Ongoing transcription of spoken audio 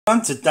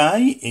One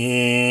today,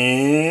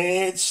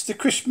 it's the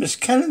Christmas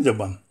calendar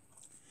one.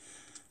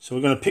 So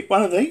we're going to pick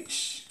one of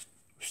these.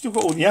 We've still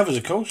got all the others,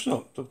 of course.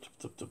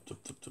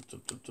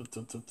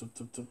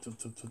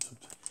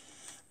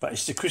 But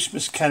it's the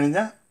Christmas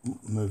calendar.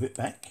 Move it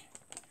back.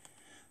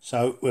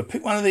 So we'll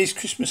pick one of these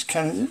Christmas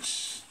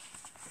calendars.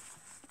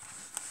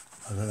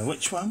 I don't know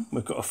which one.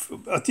 We've got.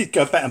 I did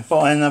go back and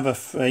buy another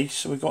 3,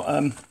 so we've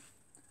got. We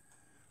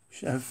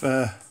should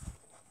have.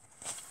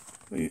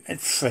 We had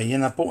 3,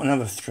 and I bought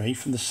another 3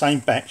 from the same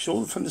batch.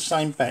 All from the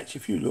same batch.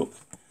 If you look,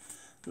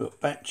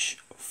 batch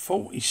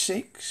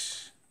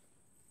 46.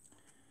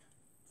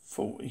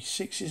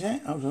 46 is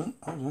that? Hold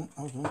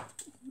on.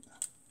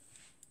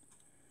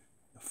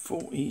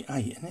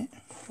 48, isn't it?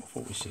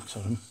 Or 46,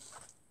 hold on.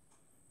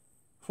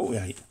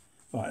 48.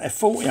 Right, they're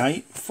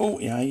 48,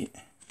 48,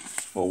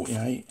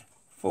 48,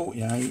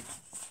 48,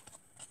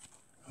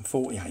 and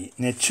 48.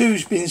 Now,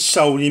 2's been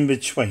sold in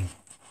between.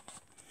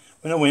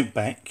 When I went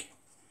back,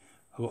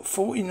 I got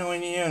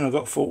 49 here and I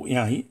got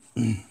 48.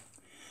 And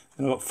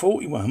I got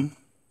 41,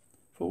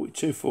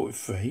 42,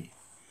 43.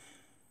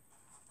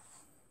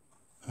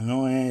 And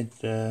I had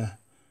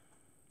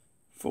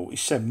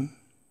 47.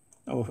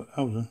 Oh,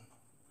 hold on.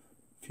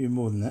 A few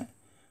more than that.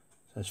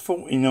 So it's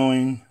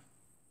 49,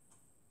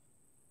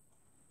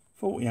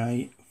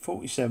 48,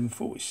 47,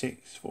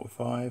 46,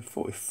 45,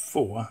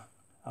 44.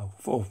 Oh,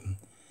 4 of them.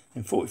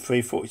 Then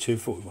 43, 42,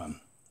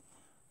 41.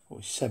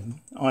 47.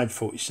 I had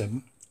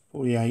 47.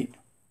 48.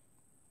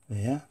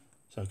 There.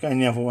 So going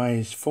the other way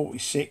is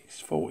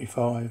 46,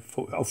 45,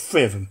 40. Oh,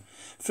 3 of them.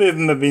 3 of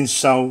them have been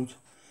sold.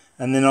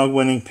 And then I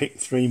went and picked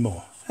 3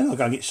 more. And I'll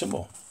go get some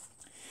more.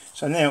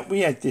 So now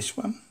we had this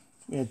one.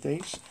 We had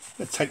these.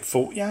 We'll take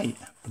 48.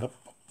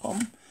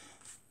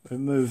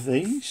 Remove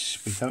these.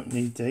 We don't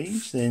need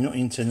these. They're not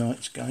in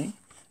tonight's game.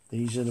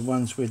 These are the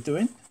ones we're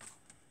doing.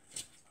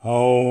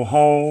 Ho,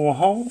 ho,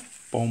 ho.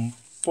 Boom,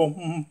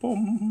 boom,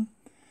 boom.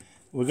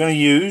 We're going to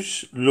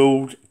use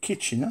Lord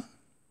Kitchener.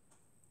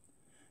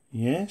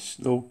 Yes,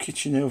 Lord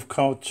Kitchener of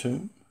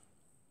Khartoum.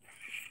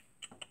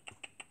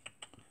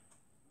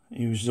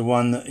 He was the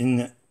one that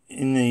in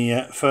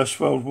the First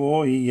World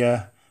War, he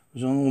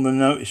was on all the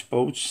notice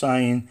boards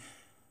saying,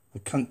 "The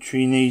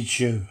country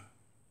needs you."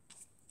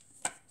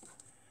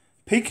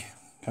 Pig,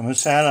 come and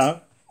say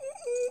hello.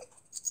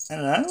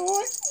 Hello, all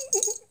right.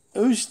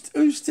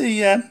 Who's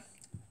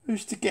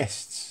the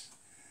guests?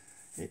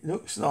 It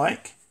looks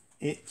like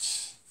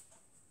it's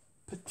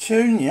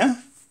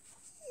Petunia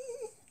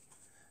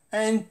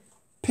and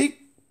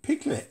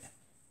Piglet,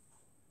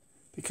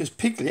 because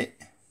Piglet,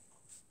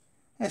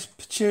 that's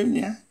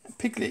Petunia.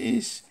 Piglet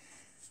is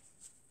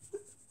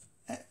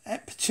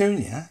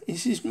Petunia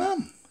is his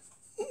mum.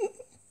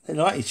 They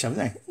like each other.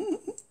 Don't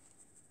they?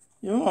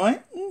 You all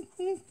right?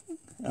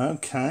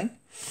 Okay.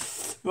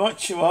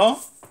 Right, you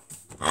are.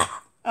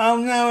 Oh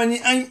no, and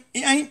it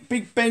ain't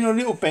Big Ben or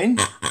Little Ben.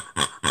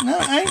 No,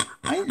 it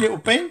ain't Little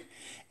Ben.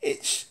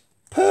 It's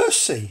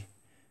Percy.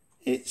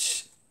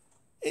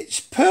 It's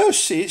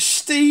Percy. It's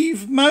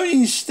Steve.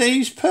 Moaning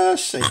Steve's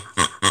Percy.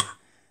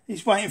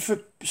 He's waiting for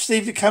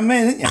Steve to come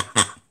in, isn't you?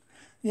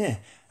 Yeah.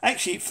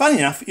 Actually, funny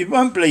enough, you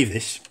won't believe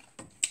this.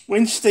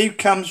 When Steve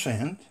comes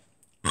round,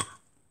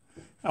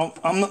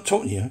 I'm not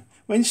talking to you.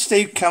 When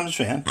Steve comes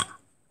round,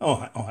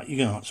 all right, you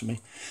can answer me.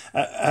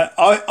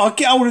 I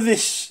get hold of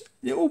this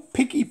little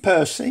Piggy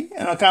Percy,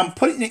 and I go and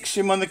put it next to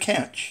him on the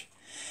couch,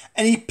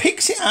 and he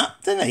picks it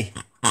up, doesn't he?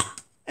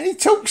 And he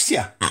talks to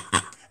you,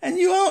 and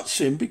you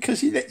answer him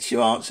because he lets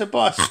you answer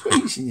by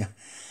squeezing you.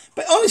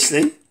 But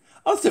honestly,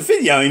 after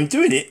video him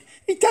doing it,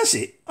 he does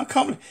it. I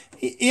can't believe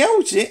he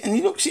holds it and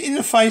he looks it in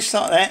the face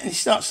like that, and he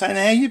starts saying,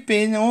 "How you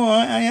been? All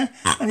right, are you?"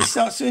 And he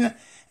starts doing that.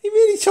 He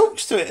really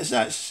talks to it as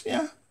that's,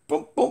 yeah,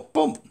 bump, bump,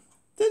 bump,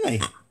 doesn't he?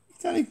 He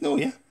don't ignore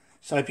you.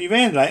 So he'll be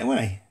round later,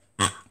 won't he?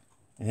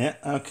 Yeah,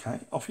 okay,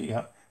 off you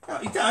go. No,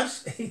 he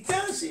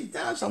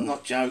does. I'm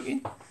not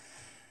joking.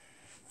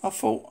 I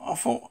thought I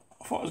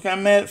was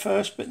going mad at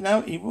first, but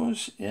no, he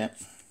was. Yeah.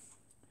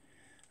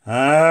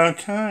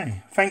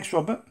 Okay. Thanks,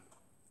 Robert.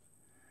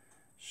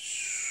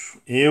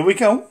 Here we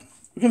go.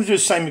 We're going to do the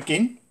same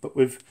again, but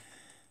with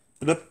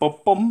a bit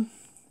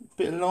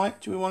of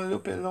light. Do we want a little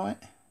bit of light?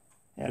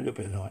 Yeah, a little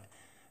bit of light.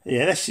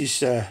 Yeah, this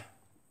is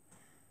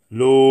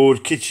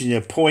Lord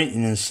Kitchener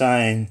pointing and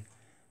saying,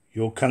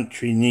 "Your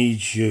country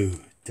needs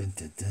you." Dun,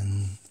 dun,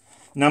 dun.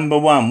 Number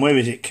 1, where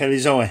is it?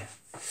 Kelly's Eye.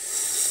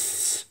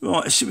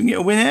 Right, let's see if we can get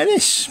a win out of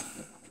this.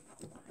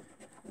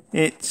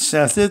 It's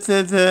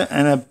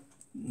and a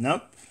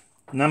nope.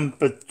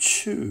 Number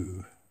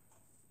 2.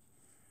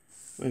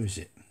 Where is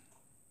it?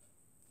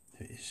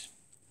 There it is.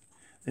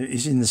 It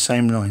is in the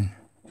same line.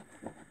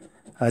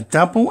 A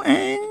double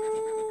and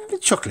a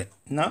chocolate.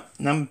 No,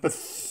 number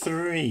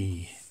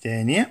 3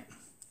 down here.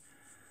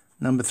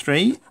 Number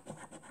 3.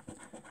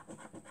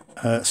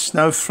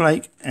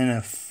 Snowflake and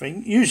a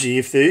thing. Usually,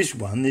 if there is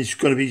one, there's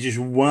got to be just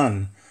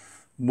one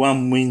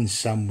win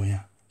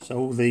somewhere. So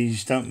all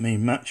these don't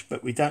mean much,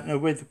 but we don't know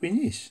where the win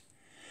is.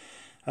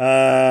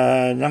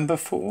 Number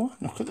 4,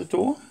 knock at the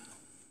door.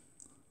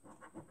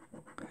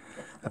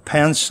 a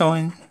pound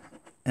sign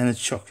and a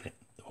chocolate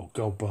or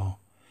gold bar.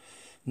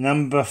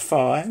 Number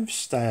 5,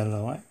 stay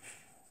alive.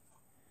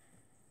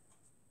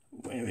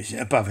 Where is it?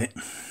 Above it.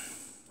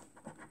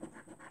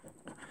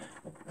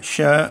 A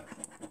shirt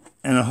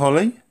and a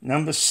holly.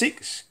 Number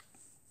 6,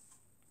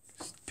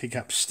 pick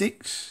up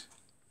sticks.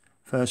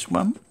 First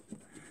one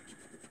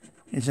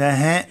is a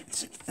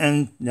hat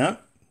and no.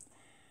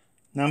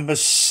 Number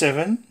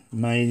 7,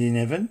 made in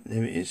heaven.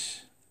 There it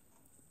is.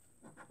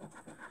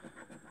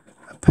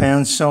 A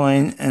pound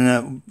sign and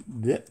a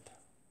blip.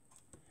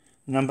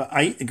 Number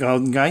 8, the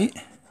Golden Gate.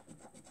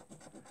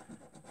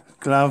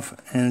 Glove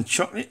and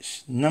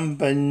chocolates.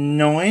 Number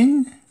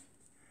 9,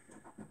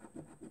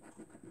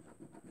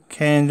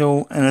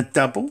 candle and a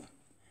double.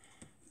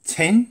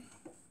 10,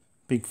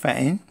 big fat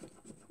N.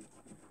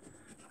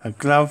 A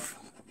glove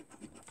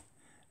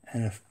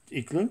and a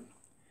igloo.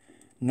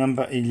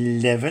 Number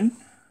 11,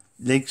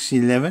 legs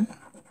 11.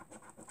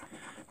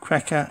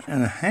 Cracker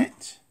and a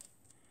hat.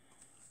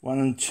 1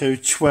 and 2,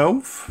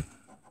 12.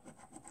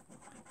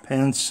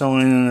 Pound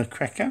sign and a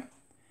cracker.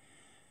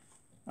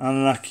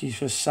 Unlucky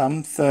for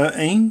some,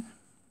 13.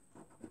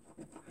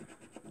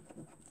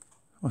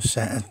 What's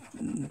that? A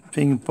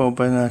thing bob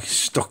and a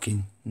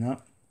stocking.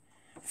 No.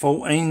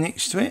 14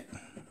 next to it.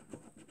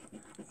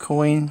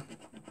 Coin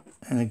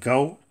and a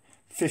gold.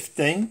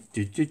 15.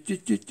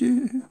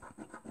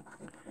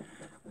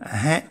 A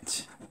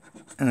hat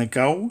and a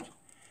gold.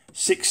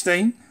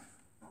 16.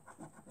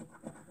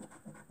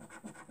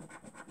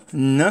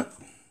 No.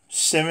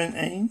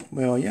 17.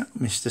 Where are you,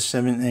 Mr.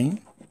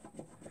 17?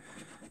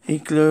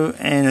 Igloo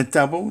and a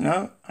double.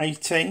 No.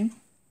 18.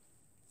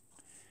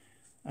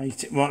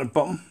 18. Right at the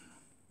bottom.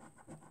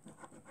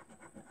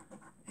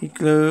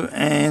 Igloo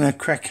and a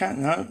cracker.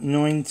 No.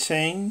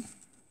 19.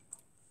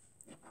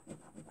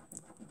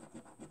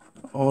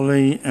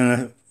 Ollie and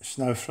a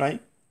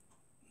snowflake.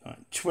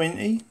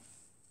 20.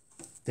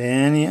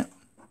 Down here.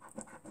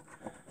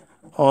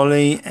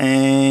 Ollie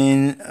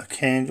and a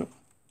candle.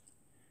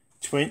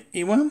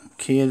 21.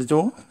 Key of the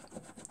door.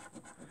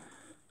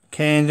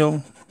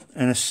 Candle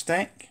and a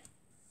stack.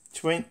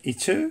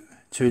 22.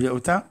 2 little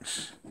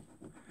ducks.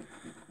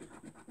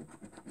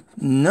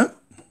 Nope.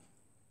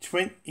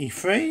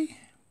 23.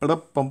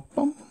 Blub, bum,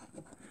 bum.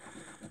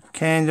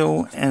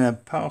 Candle and a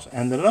pass.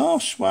 And the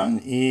last one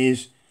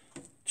is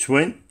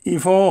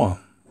 24.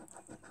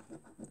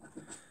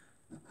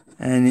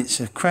 And it's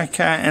a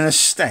cracker and a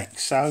stack.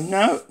 So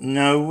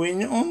no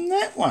win on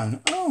that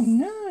one. Oh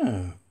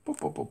no. Boop,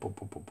 boop, boop, boop,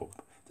 boop, boop, boop.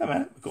 Don't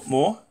matter. We've got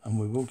more and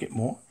we will get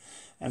more.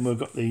 And we've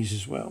got these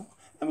as well.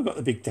 And we've got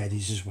the big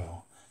daddies as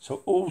well.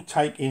 So all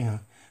take in.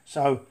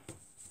 So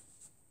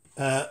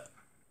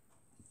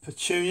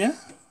Petunia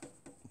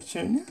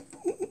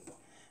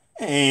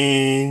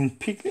and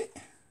Piglet.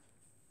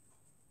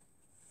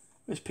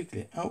 Where's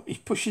Piglet? Oh, he's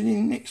pushing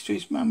in next to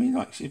his mum. He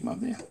likes his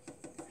mum there.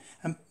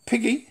 And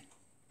Piggy.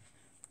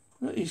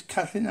 Look, he's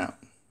cuddling up.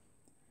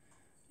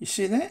 You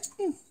see that?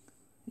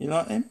 You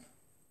like them?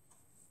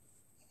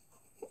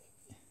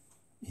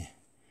 Yeah.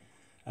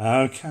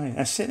 Okay,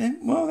 that's it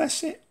then. Well,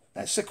 that's it.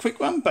 That's a quick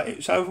one, but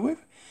it's over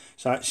with.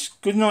 So it's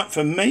good night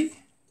from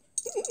me.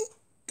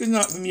 Good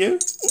night from you.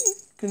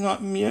 Good night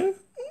from you.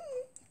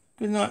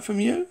 Good night from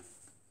you.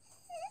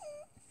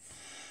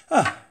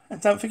 Ah,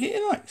 and don't forget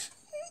your likes.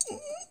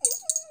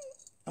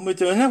 And we'll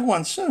do another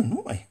one soon,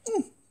 won't we?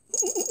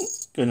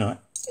 Good night.